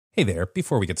Hey there,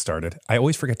 before we get started, I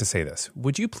always forget to say this.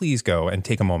 Would you please go and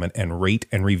take a moment and rate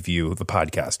and review the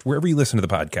podcast, wherever you listen to the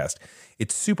podcast?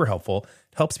 It's super helpful,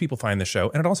 it helps people find the show,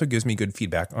 and it also gives me good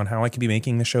feedback on how I can be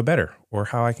making the show better, or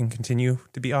how I can continue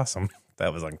to be awesome.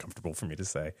 That was uncomfortable for me to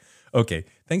say. Okay,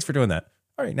 thanks for doing that.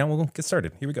 All right, now we'll get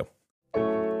started. Here we go.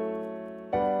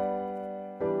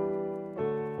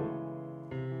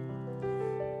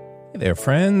 Hey there,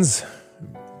 friends.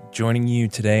 Joining you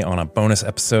today on a bonus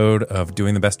episode of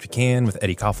Doing the Best We Can with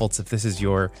Eddie Koffoltz. If this is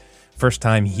your first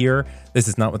time here, this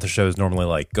is not what the show is normally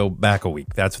like. Go back a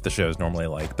week. That's what the show is normally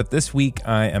like. But this week,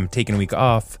 I am taking a week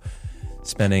off,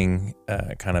 spending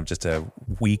kind of just a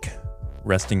week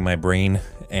resting my brain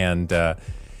and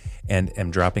am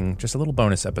dropping just a little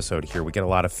bonus episode here. We get a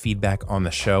lot of feedback on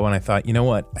the show, and I thought, you know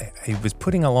what? I was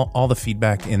putting all the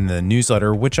feedback in the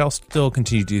newsletter, which I'll still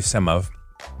continue to do some of,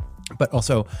 but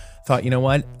also thought, you know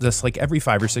what, just like every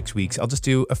 5 or 6 weeks, I'll just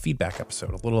do a feedback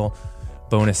episode, a little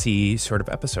bonusy sort of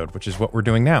episode, which is what we're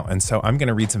doing now. And so I'm going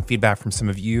to read some feedback from some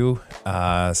of you.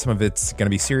 Some of it's going to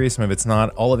be serious, some of it's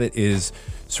not. All of it is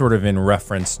sort of in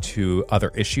reference to other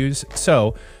issues.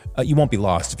 So you won't be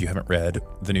lost if you haven't read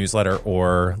the newsletter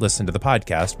or listened to the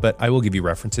podcast, but I will give you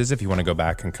references if you want to go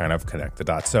back and kind of connect the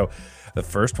dots. So the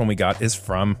first one we got is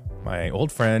from my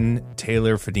old friend,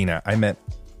 Taylor Fadina. I've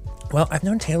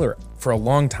known Taylor for a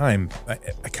long time. I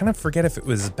kind of forget if it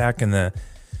was back in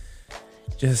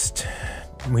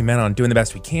we met on Doing the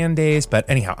Best We Can days. But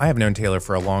anyhow, I have known Taylor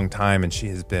for a long time, and she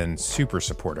has been super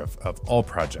supportive of all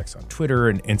projects on Twitter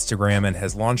and Instagram, and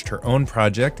has launched her own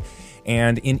project.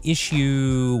 And in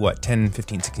issue, 17,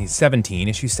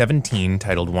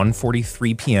 titled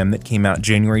 1:43 p.m. that came out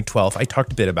January 12th, I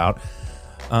talked a bit about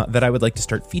that I would like to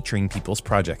start featuring people's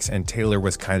projects. And Taylor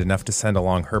was kind enough to send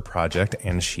along her project,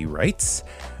 and she writes,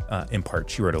 in part,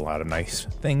 she wrote a lot of nice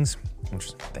things,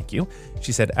 which, thank you.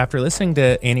 She said, after listening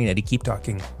to Annie and Eddie Keep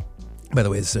Talking, by the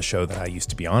way, this is a show that I used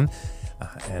to be on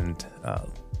and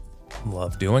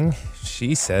love doing.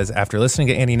 She says, after listening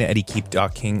to Annie and Eddie Keep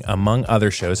Talking, among other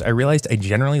shows, I realized I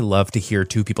generally love to hear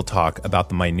two people talk about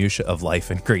the minutia of life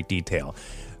in great detail.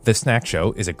 The Snack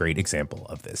Show is a great example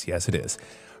of this. Yes, it is.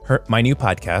 My new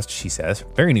podcast, she says,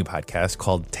 very new podcast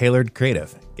called Tailored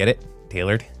Creative. Get it?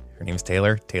 Tailored. Her name's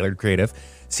Taylor. Tailored Creative.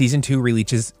 Season 2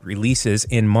 releases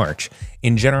in March.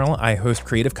 In general, I host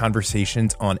creative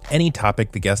conversations on any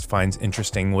topic the guest finds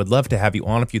interesting. Would love to have you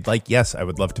on if you'd like. Yes, I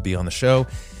would love to be on the show.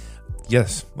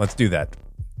 Yes, let's do that.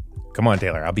 Come on,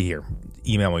 Taylor. I'll be here.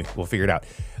 Email me. We'll figure it out.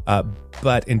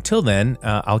 But until then,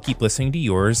 I'll keep listening to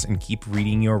yours and keep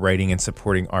reading your writing and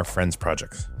supporting our friends'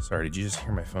 projects. Sorry, did you just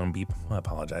hear my phone beep? I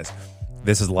apologize.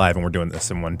 This is live and we're doing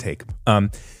this in one take.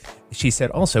 She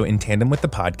said also, in tandem with the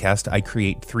podcast, I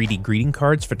create 3D greeting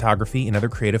cards, photography, and other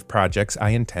creative projects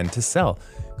I intend to sell.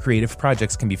 Creative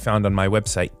projects can be found on my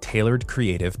website,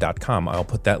 tailoredcreative.com. I'll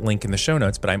put that link in the show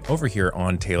notes, but I'm over here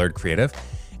on Tailored Creative,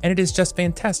 and it is just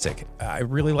fantastic. I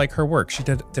really like her work. She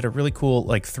did a really cool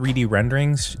 3D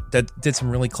renderings, did some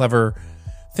really clever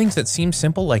things that seem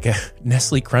simple, like a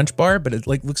Nestle Crunch bar, but it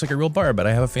looks like a real bar, but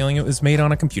I have a feeling it was made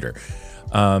on a computer.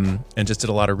 And just did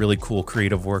a lot of really cool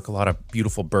creative work, a lot of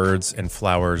beautiful birds and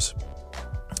flowers.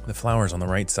 The flowers on the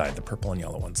right side, the purple and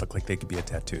yellow ones, look like they could be a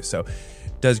tattoo. So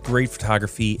does great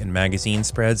photography and magazine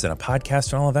spreads and a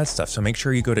podcast and all of that stuff. So make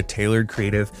sure you go to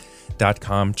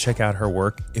tailoredcreative.com, check out her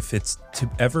work. If it's to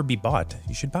ever be bought,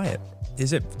 you should buy it.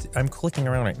 I'm clicking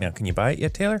around right now. Can you buy it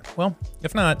yet, Taylor? Well,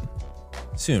 if not,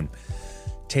 soon.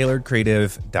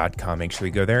 tailoredcreative.com. Make sure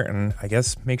you go there, and I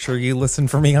guess make sure you listen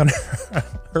for me on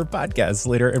her podcast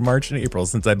later in March and April,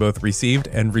 since I both received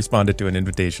and responded to an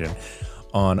invitation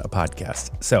on a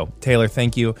podcast. So, Taylor,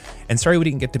 thank you. And sorry we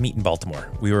didn't get to meet in Baltimore.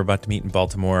 We were about to meet in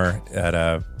Baltimore at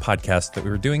a podcast that we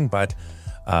were doing, but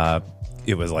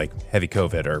it was like heavy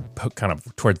COVID or kind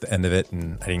of towards the end of it,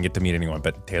 and I didn't get to meet anyone.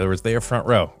 But Taylor was there front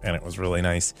row, and it was really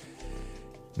nice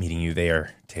meeting you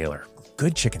there, Taylor.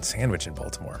 Good chicken sandwich in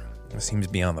Baltimore. It seems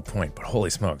beyond the point, but holy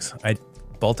smokes.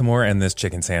 Baltimore and this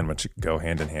chicken sandwich go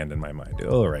hand in hand in my mind.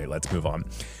 All right, let's move on.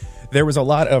 There was a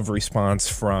lot of response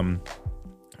from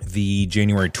the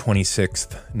January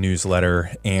 26th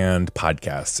newsletter and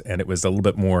podcast, and it was a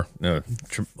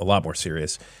lot more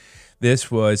serious. This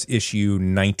was issue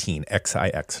 19,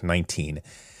 XIX 19,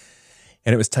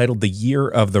 and it was titled The Year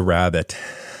of the Rabbit.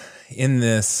 In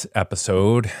this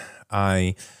episode,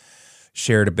 I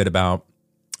shared a bit about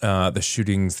the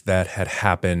shootings that had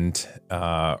happened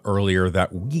earlier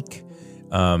that week.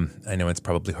 I know it's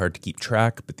probably hard to keep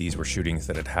track, but these were shootings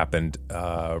that had happened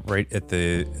right at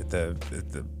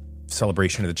the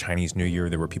celebration of the Chinese New Year.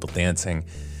 There were people dancing,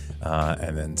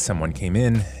 and then someone came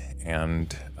in,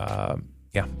 and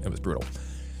it was brutal.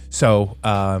 So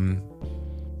I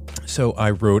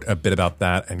wrote a bit about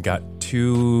that and got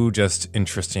two just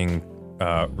interesting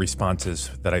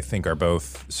responses that I think are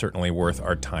both certainly worth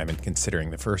our time in considering.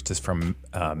 The first is from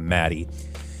Maddie.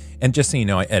 And just so you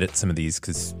know, I edit some of these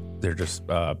because they're just,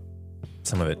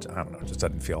 some of it, I don't know, just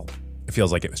doesn't feel, it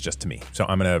feels like it was just to me. So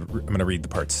I'm gonna read the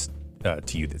parts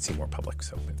to you that seem more public,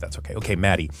 so if that's okay. Okay,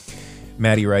 Maddie.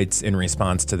 Maddie writes in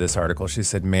response to this article, she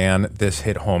said, "Man, this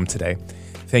hit home today.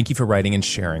 Thank you for writing and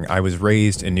sharing. I was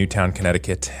raised in Newtown,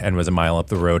 Connecticut, and was a mile up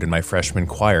the road in my freshman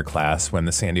choir class when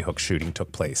the Sandy Hook shooting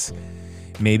took place.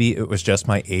 Maybe it was just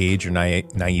my age or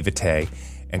naivete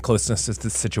and closeness to the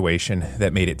situation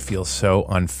that made it feel so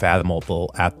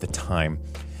unfathomable at the time,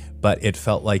 but it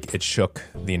felt like it shook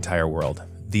the entire world.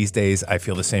 These days, I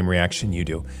feel the same reaction you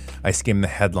do. I skim the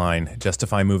headline,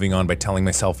 justify moving on by telling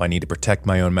myself I need to protect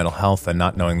my own mental health and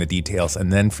not knowing the details,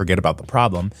 and then forget about the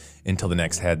problem until the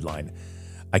next headline.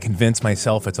 I convince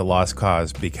myself it's a lost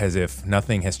cause because if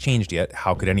nothing has changed yet,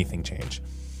 how could anything change?"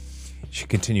 She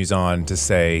continues on to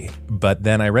say, "But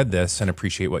then I read this and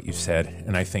appreciate what you've said,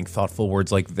 and I think thoughtful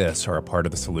words like this are a part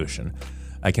of the solution.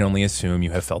 I can only assume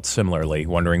you have felt similarly,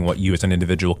 wondering what you as an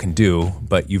individual can do,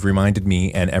 but you've reminded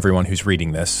me and everyone who's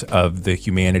reading this of the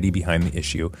humanity behind the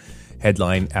issue,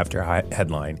 headline after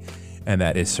headline, and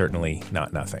that is certainly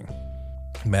not nothing."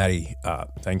 Maddie,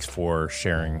 thanks for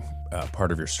sharing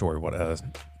part of your story. What a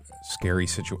scary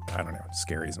situation. I don't know.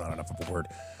 Scary is not enough of a word.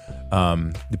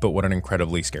 But what an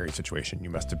incredibly scary situation you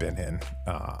must have been in.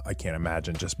 I can't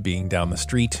imagine just being down the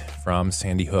street from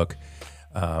Sandy Hook.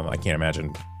 I can't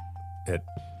imagine it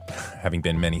having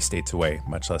been many states away,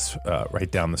 much less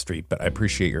right down the street. But I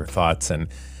appreciate your thoughts and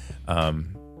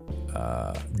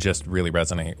just really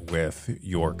resonate with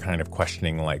your kind of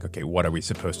questioning, like, okay, what are we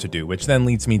supposed to do? Which then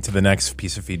leads me to the next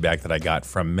piece of feedback that I got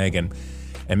from Megan.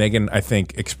 And Megan, I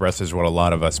think, expresses what a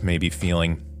lot of us may be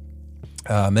feeling.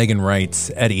 Megan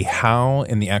writes, "Eddie, how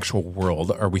in the actual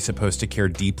world are we supposed to care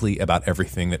deeply about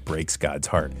everything that breaks God's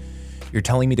heart? You're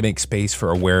telling me to make space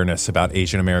for awareness about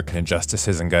Asian American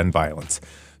injustices and gun violence.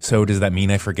 So does that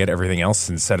mean I forget everything else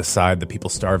and set aside the people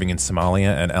starving in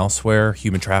Somalia and elsewhere,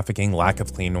 human trafficking, lack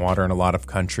of clean water in a lot of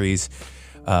countries?"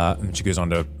 And she goes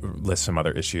on to list some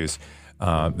other issues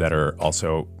that are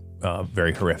also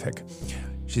very horrific.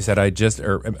 She said,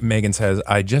 Megan says,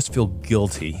 I just feel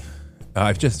guilty.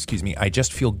 I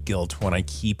just feel guilt when I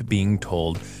keep being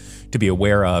told to be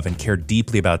aware of and care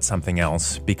deeply about something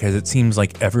else because it seems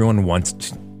like everyone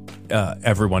wants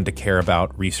everyone to care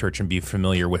about, research, and be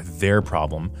familiar with their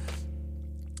problem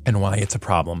and why it's a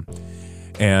problem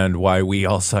and why we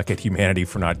all suck at humanity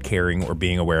for not caring or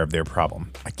being aware of their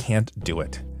problem. I can't do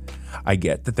it. I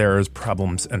get that there is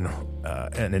problems and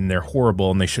they're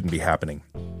horrible and they shouldn't be happening.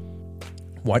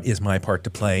 What is my part to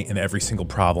play in every single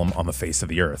problem on the face of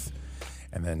the earth?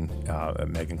 And then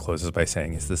Megan closes by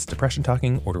saying, "Is this depression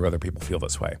talking, or do other people feel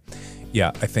this way?" Yeah,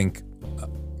 I think,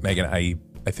 Megan, I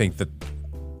think that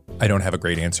I don't have a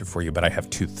great answer for you, but I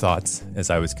have two thoughts as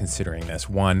I was considering this.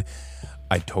 One,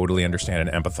 I totally understand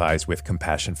and empathize with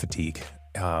compassion fatigue.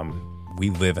 We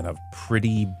live in a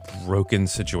pretty broken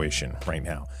situation right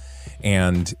now.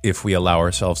 And if we allow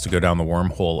ourselves to go down the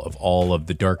wormhole of all of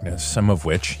the darkness, some of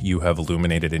which you have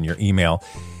illuminated in your email,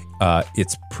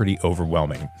 it's pretty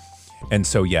overwhelming. And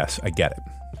so, yes, I get it.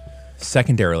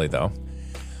 Secondarily, though,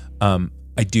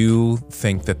 I do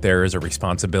think that there is a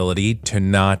responsibility to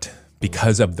not,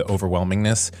 because of the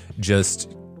overwhelmingness,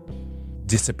 just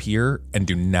disappear and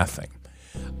do nothing.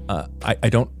 I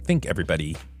don't think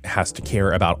everybody has to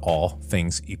care about all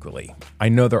things equally. I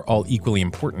know they're all equally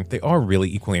important. They are really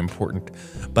equally important,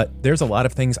 but there's a lot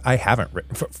of things I haven't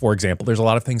written. For example, there's a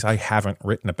lot of things I haven't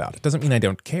written about. It doesn't mean I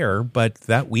don't care, but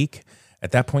that week,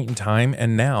 at that point in time,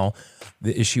 and now,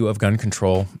 the issue of gun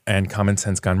control and common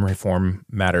sense gun reform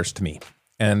matters to me.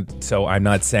 And so I'm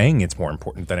not saying it's more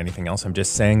important than anything else. I'm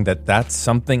just saying that that's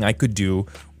something I could do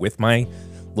with my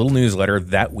little newsletter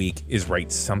that week, is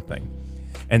write something.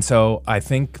 And so I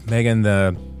think, Megan,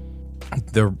 the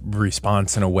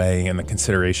response in a way and the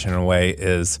consideration in a way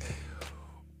is,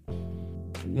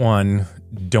 one,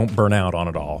 don't burn out on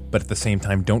it all, but at the same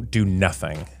time, don't do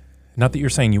nothing. Not that you're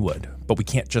saying you would, but we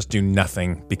can't just do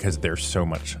nothing because there's so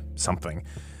much something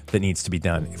that needs to be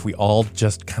done. If we all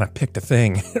just kind of picked a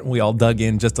thing, we all dug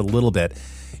in just a little bit,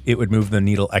 it would move the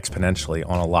needle exponentially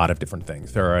on a lot of different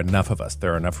things. There are enough of us,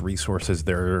 there are enough resources,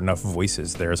 there are enough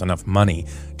voices, there's enough money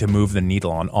to move the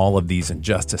needle on all of these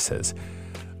injustices.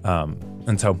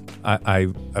 And so I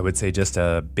would say just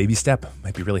a baby step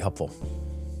might be really helpful.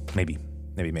 Maybe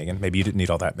Megan, maybe you didn't need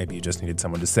all that. Maybe you just needed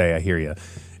someone to say, I hear you.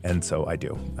 And so I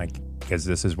do. Because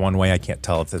this is one way I can't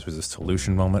tell if this was a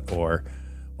solution moment or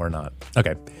or not.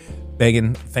 Okay.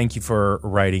 Megan, thank you for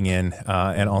writing in.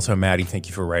 And also, Maddie, thank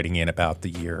you for writing in about the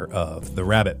year of the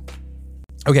rabbit.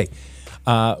 Okay.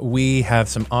 We have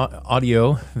some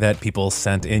audio that people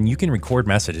sent in. You can record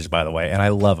messages, by the way, and I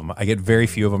love them. I get very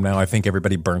few of them now. I think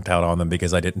everybody burnt out on them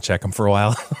because I didn't check them for a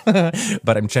while,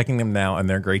 but I'm checking them now, and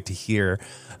they're great to hear.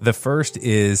 The first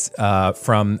is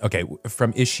from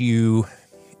issue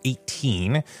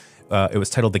 18. It was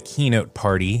titled "The Keynote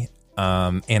Party."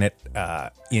 And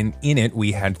in it,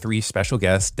 we had three special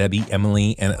guests, Debbie,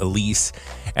 Emily, and Elise,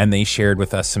 and they shared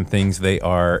with us some things they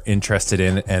are interested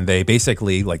in. And they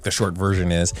basically, like the short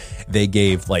version is, they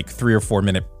gave like 3 or 4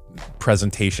 minute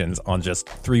presentations on just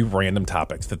 3 random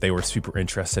topics that they were super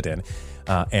interested in.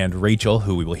 And Rachel,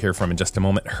 who we will hear from in just a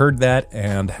moment, heard that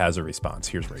and has a response.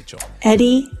 Here's Rachel.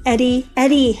 Eddie,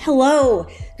 hello.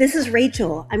 This is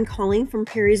Rachel. I'm calling from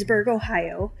Perrysburg,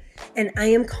 Ohio. And I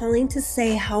am calling to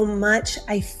say how much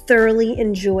I thoroughly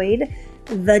enjoyed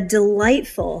the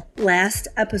delightful last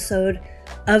episode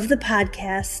of the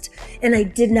podcast. And I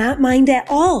did not mind at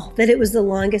all that it was the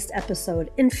longest episode.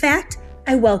 In fact,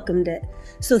 I welcomed it.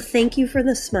 So thank you for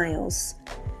the smiles.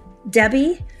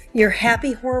 Debbie, your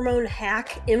happy hormone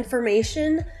hack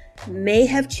information may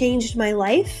have changed my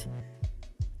life.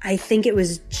 I think it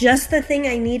was just the thing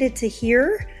I needed to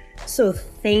hear. So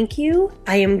thank you.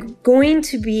 I am going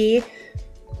to be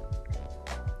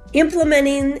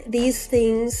implementing these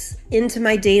things into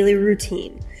my daily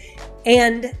routine.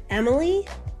 And Emily,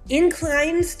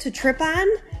 inclines to trip on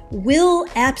will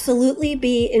absolutely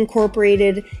be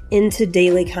incorporated into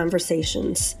daily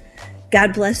conversations.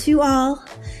 God bless you all.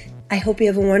 I hope you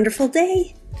have a wonderful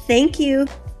day. Thank you.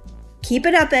 Keep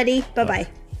it up, Eddie. Bye-bye.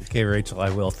 Okay, Rachel, I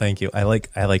will. Thank you. I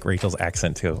like Rachel's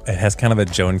accent too. It has kind of a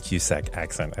Joan Cusack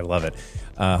accent. I love it.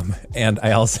 And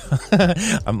I also,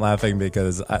 I'm laughing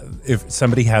because if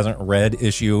somebody hasn't read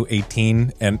issue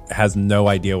 18 and has no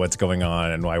idea what's going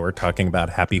on and why we're talking about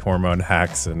happy hormone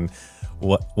hacks and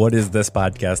what is this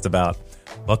podcast about,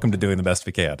 welcome to Doing the Best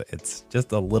We Can. It's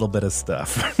just a little bit of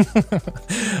stuff.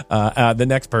 The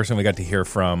next person we got to hear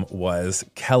from was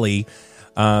Kelly.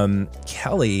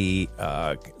 Kelly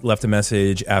left a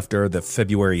message after the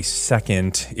February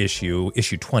 2nd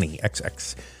issue 20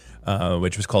 XX,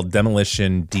 which was called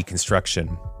Demolition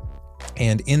Deconstruction.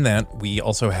 And in that, we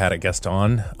also had a guest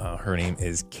on. Her name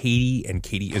is Katie, and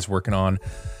Katie is working on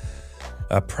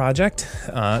a project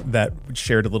that we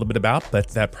shared a little bit about, but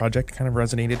that project kind of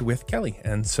resonated with Kelly.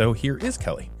 And so here is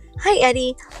Kelly. Hi,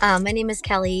 Eddie. My name is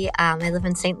Kelly. I live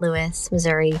in St. Louis,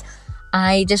 Missouri.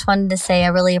 I just wanted to say I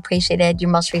really appreciated your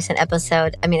most recent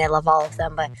episode. I mean, I love all of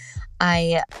them, but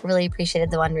I really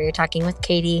appreciated the one where you're talking with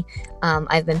Katie.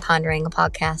 I've been pondering a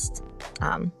podcast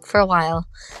for a while,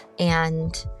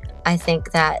 and I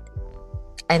think that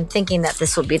I'm thinking that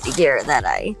this will be the year that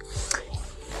I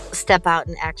step out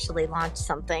and actually launch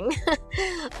something.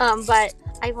 But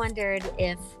I wondered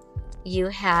if you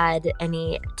had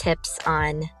any tips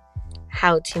on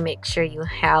how to make sure you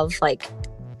have, like,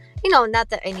 not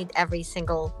that I need every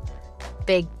single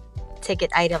big ticket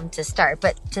item to start,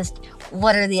 but just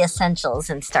what are the essentials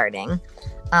in starting,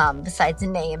 besides a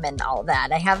name and all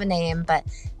that. I have a name, but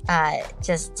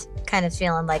just kind of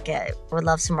feeling like I would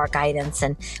love some more guidance,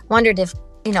 and wondered if,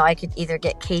 I could either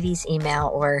get Katie's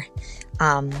email or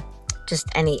just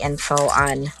any info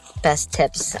on best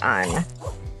tips on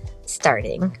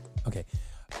starting. Okay.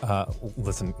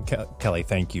 Listen, Kelly,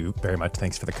 thank you very much.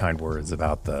 Thanks for the kind words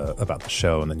about the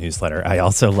show and the newsletter. I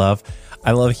also love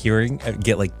hearing,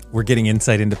 we're getting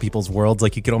insight into people's worlds.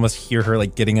 Like, you could almost hear her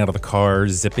like getting out of the car,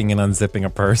 zipping and unzipping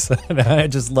a purse. I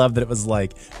just love that it was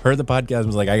like, heard the podcast and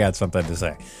was like, I got something to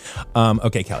say.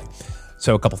 Okay, Kelly.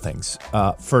 So a couple things.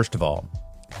 First of all,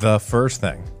 the first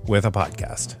thing with a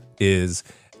podcast is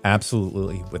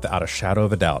absolutely, without a shadow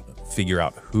of a doubt, figure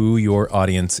out who your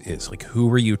audience is. Like, who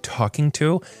are you talking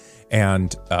to,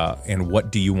 and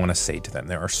what do you want to say to them?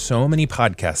 There are so many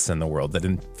podcasts in the world that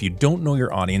if you don't know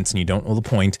your audience and you don't know the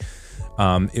point,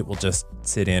 it will just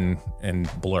sit in and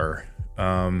blur.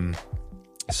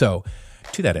 So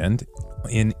to that end,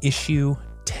 in issue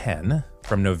 10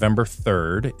 from November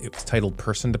 3rd, it was titled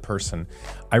Person to Person.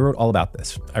 I wrote all about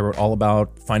this. I wrote all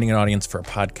about finding an audience for a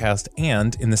podcast.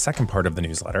 And in the second part of the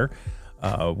newsletter,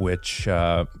 which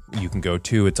you can go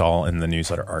to, it's all in the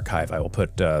newsletter archive. I will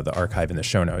put the archive in the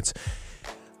show notes.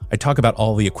 I talk about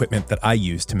all the equipment that I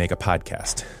use to make a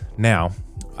podcast. Now,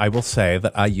 I will say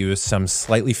that I use some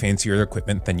slightly fancier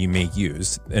equipment than you may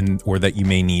use or that you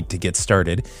may need to get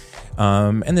started.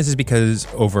 And this is because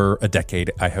over a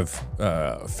decade, I have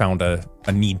found a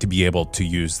need to be able to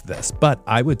use this. But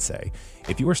I would say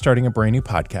if you were starting a brand new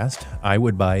podcast, I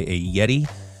would buy a Yeti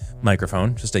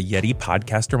microphone, just a Yeti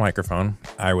podcaster microphone.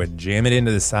 I would jam it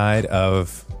into the side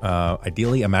of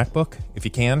ideally a MacBook if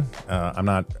you can. I'm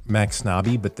not Mac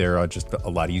snobby, but they're just a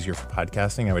lot easier for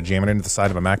podcasting. I would jam it into the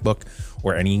side of a MacBook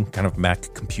or any kind of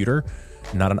Mac computer,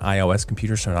 not an iOS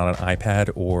computer, so not an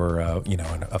iPad or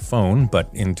a phone, but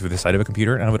into the side of a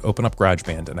computer, and I would open up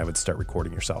GarageBand and I would start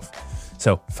recording yourself.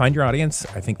 So find your audience.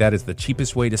 I think that is the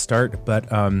cheapest way to start, but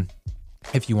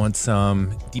if you want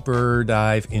some deeper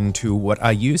dive into what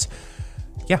I use,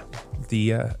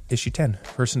 the issue 10,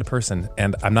 person to person.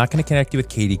 And I'm not going to connect you with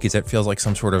Katie because it feels like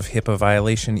some sort of HIPAA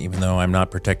violation, even though I'm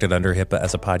not protected under HIPAA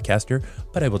as a podcaster.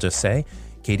 But I will just say,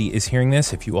 Katie is hearing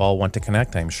this. If you all want to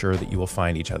connect, I'm sure that you will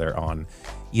find each other on,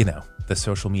 the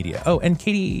social media. Oh, and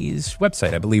Katie's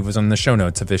website, I believe, was on the show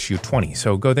notes of issue 20.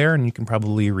 So go there and you can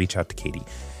probably reach out to Katie.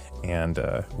 And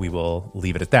we will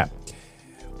leave it at that.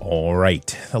 All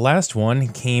right. The last one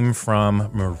came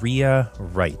from Maria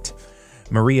Wright.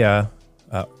 Maria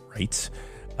writes,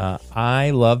 I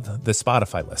love the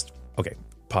Spotify list. Okay,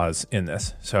 pause in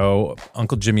this. So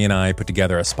Uncle Jimmy and I put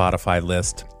together a Spotify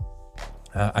list.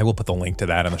 I will put the link to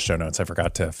that in the show notes. I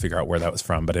forgot to figure out where that was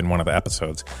from, but in one of the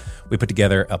episodes, we put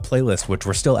together a playlist, which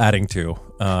we're still adding to,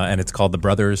 and it's called The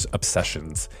Brothers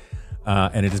Obsessions.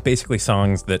 And it is basically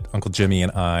songs that Uncle Jimmy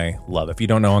and I love. If you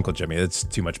don't know Uncle Jimmy, it's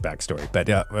too much backstory, but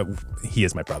he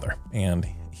is my brother and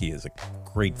he is a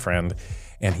great friend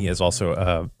and he is also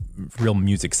a real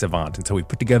music savant. And so we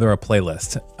put together a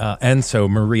playlist. And so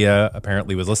Maria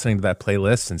apparently was listening to that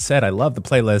playlist and said, I love the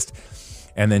playlist.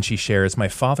 And then she shares, my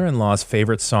father-in-law's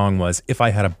favorite song was If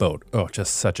I Had a Boat. Oh,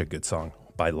 just such a good song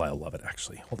by Lyle Lovett,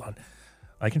 actually. Hold on.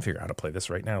 I can figure out how to play this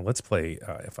right now. Let's play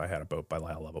If I Had a Boat by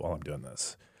Lyle Lovett while I'm doing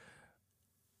this.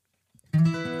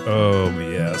 Oh,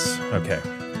 yes. Okay.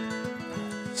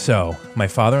 So, my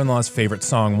father-in-law's favorite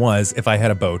song was If I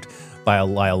Had a Boat by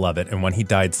Lyle Lovett. And when he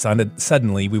died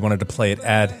suddenly, we wanted to play it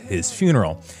at his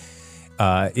funeral.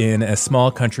 In a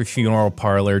small country funeral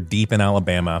parlor deep in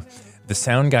Alabama, the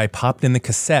sound guy popped in the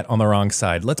cassette on the wrong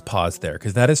side. Let's pause there,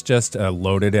 because that is just a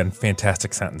loaded and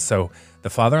fantastic sentence. So, the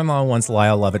father-in-law wants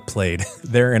Lyle Lovett played.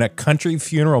 They're in a country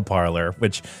funeral parlor,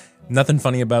 which... Nothing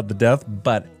funny about the death,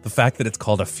 but the fact that it's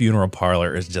called a funeral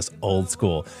parlor is just old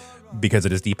school because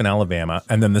it is deep in Alabama.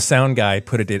 And then the sound guy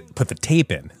put the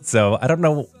tape in. So I don't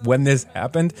know when this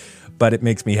happened, but it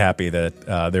makes me happy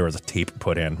that there was a tape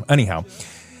put in. Anyhow,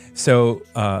 so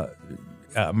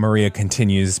Maria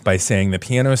continues by saying the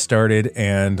piano started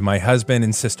and my husband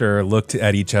and sister looked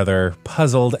at each other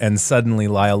puzzled, and suddenly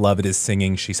Lyle Lovett is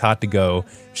singing, she's hot to go,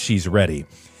 she's ready.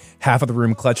 Half of the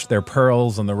room clutched their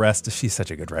pearls and the rest, she's such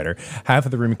a good writer, half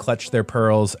of the room clutched their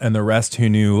pearls and the rest who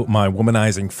knew my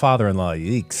womanizing father-in-law,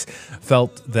 yeeks,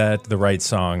 felt that the right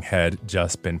song had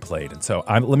just been played. And so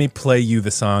let me play you the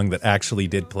song that actually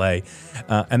did play,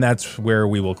 and that's where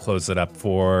we will close it up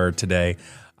for today.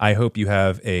 I hope you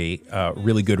have a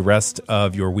really good rest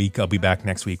of your week. I'll be back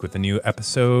next week with a new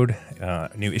episode,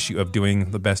 new issue of Doing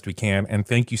the Best We Can. And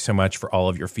thank you so much for all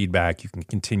of your feedback. You can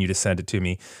continue to send it to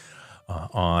me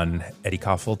on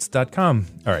EddieKaufholz.com.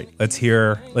 All right, let's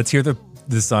hear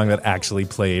the song that actually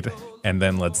played, and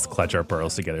then let's clutch our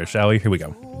pearls together, shall we? Here we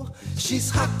go.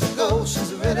 She's hot to go,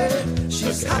 she's ready.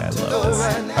 She's okay, hot to I go love this.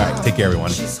 right now. All right, take care,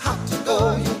 everyone. She's hot to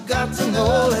go, you got to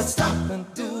know. Let's stop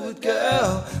and do it,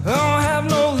 girl. I don't have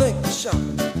no liquor shop.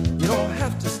 You don't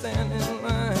have to stand in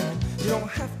line. You don't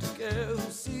have to care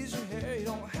who sees your hair. You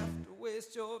don't have to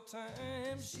waste your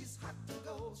time. She's hot to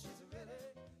go, she's